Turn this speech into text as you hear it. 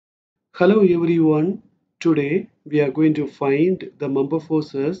Hello everyone. Today we are going to find the member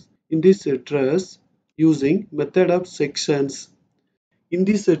forces in this truss using method of sections. In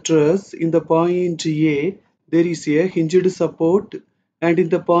this truss, in the point A, there is a hinged support, and in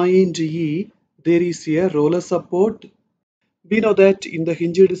the point E, there is a roller support. We know that in the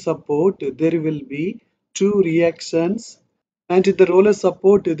hinged support there will be two reactions, and in the roller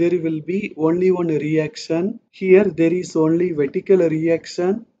support there will be only one reaction. Here there is only vertical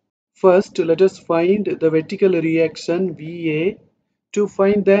reaction. First, let us find the vertical reaction VA. To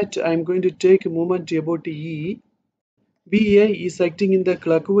find that, I am going to take a moment about E. VA is acting in the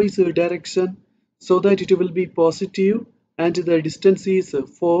clockwise direction, so that it will be positive, and the distance is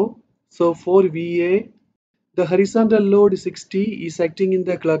 4. So for VA, the horizontal load 60 is acting in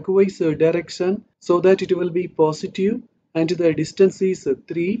the clockwise direction, so that it will be positive, and the distance is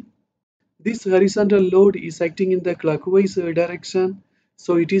 3. This horizontal load is acting in the clockwise direction,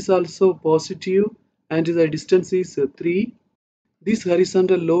 so it is also positive, and the distance is 3. This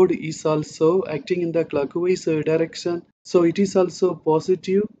horizontal load is also acting in the clockwise direction, so it is also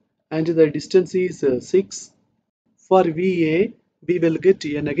positive, and the distance is 6. For VA, we will get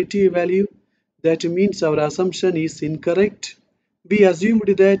a negative value. That means our assumption is incorrect. We assumed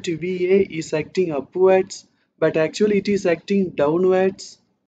that VA is acting upwards, but actually it is acting downwards.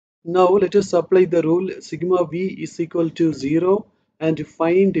 Now let us apply the rule sigma V is equal to 0 and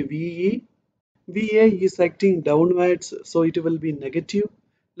find VE. VA is acting downwards, so it will be negative.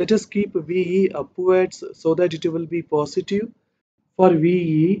 Let us keep VE upwards so that it will be positive. For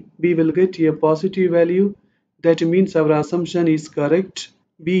VE, we will get a positive value. That means our assumption is correct.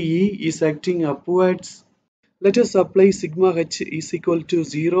 VE is acting upwards. Let us apply sigma H is equal to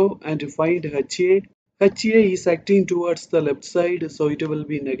 0 and find HA. HA is acting towards the left side, so it will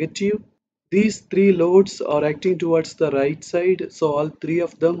be negative. These three loads are acting towards the right side, so all three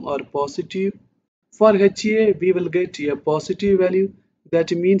of them are positive. For HA, we will get a positive value.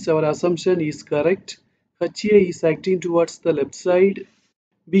 That means our assumption is correct. HA is acting towards the left side.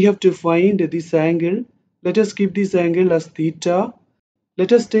 We have to find this angle. Let us keep this angle as theta.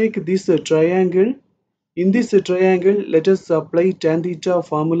 Let us take this triangle. In this triangle, let us apply tan theta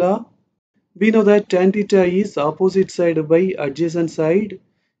formula. We know that tan theta is opposite side by adjacent side.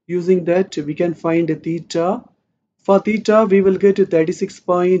 Using that, we can find theta. For theta, we will get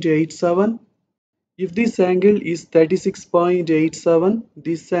 36.87. If this angle is 36.87,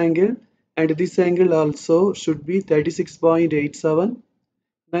 this angle and this angle also should be 36.87.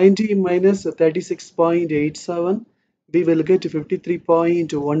 90 minus 36.87, we will get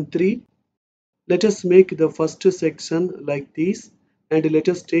 53.13. Let us make the first section like this, and let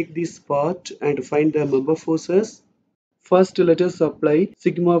us take this part and find the member forces. First, let us apply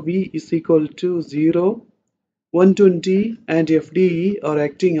sigma V is equal to 0. 120 and FDE are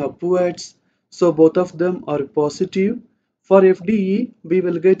acting upwards, so both of them are positive. For FDE, we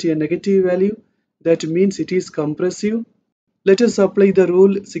will get a negative value. That means it is compressive. Let us apply the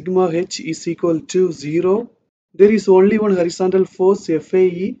rule sigma H is equal to 0. There is only one horizontal force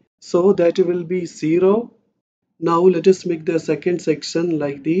FAE, so that will be 0. Now let us make the second section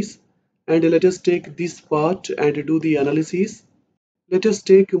like this, and let us take this part and do the analysis. Let us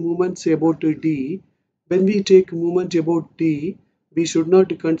take moments about D. When we take moment about D, we should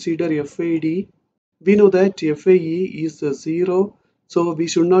not consider FAD. We know that FAE is 0, so we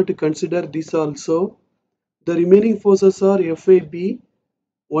should not consider this also. The remaining forces are FAB,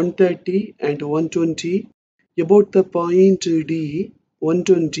 130 and 120. About the point D,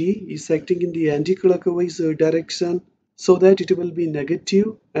 120 is acting in the anti-clockwise direction, so that it will be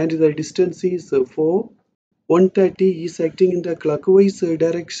negative, and the distance is 4. 130 is acting in the clockwise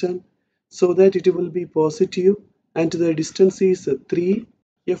direction, so that it will be positive, and the distance is 3.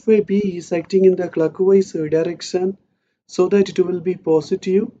 FAB is acting in the clockwise direction, so that it will be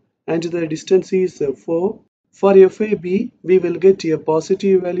positive, and the distance is 4. For FAB, we will get a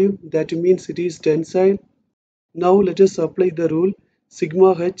positive value. That means it is tensile. Now let us apply the rule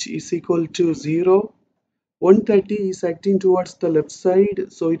sigma H is equal to 0. 130 is acting towards the left side,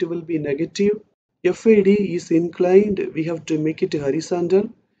 so it will be negative. FAD is inclined, we have to make it horizontal.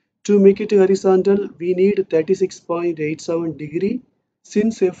 To make it horizontal, we need 36.87 degree.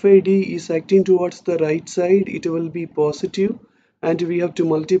 Since FAD is acting towards the right side, it will be positive, and we have to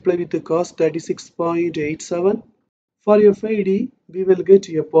multiply with the cos 36.87. For FAD, we will get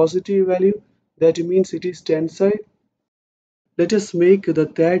a positive value. That means it is tensile. Let us make the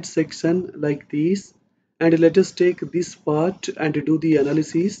third section like this, and let us take this part and do the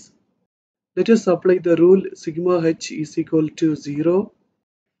analysis. Let us apply the rule sigma H is equal to 0.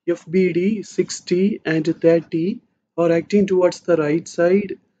 FBD 60 and 30 are acting towards the right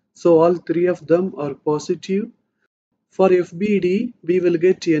side, so all three of them are positive. For FBD, we will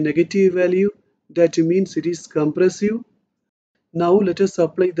get a negative value, that means it is compressive. Now let us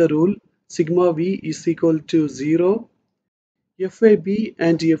apply the rule sigma V is equal to 0. FAB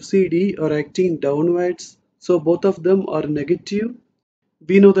and FCD are acting downwards, so both of them are negative.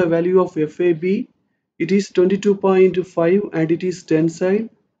 We know the value of FAB, it is 22.5 and it is tensile.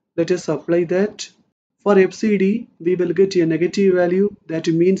 Let us apply that. For FCD, we will get a negative value, that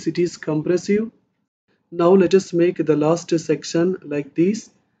means it is compressive. Now let us make the last section like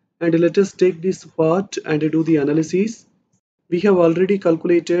this, and let us take this part and do the analysis. We have already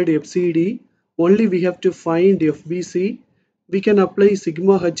calculated FCD, only we have to find FBC. We can apply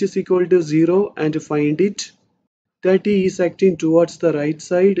sigma h is equal to 0 and find it. 30 is acting towards the right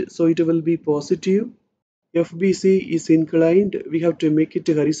side, so it will be positive. FBC is inclined, we have to make it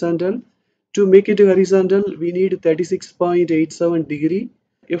horizontal. To make it horizontal, we need 36.87 degree.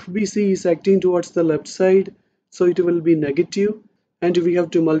 FBC is acting towards the left side, so it will be negative, and we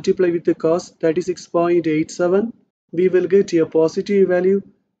have to multiply with the cos 36.87. We will get a positive value,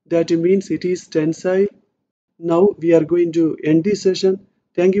 that means it is tensile. Now we are going to end this session.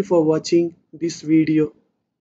 Thank you for watching this video.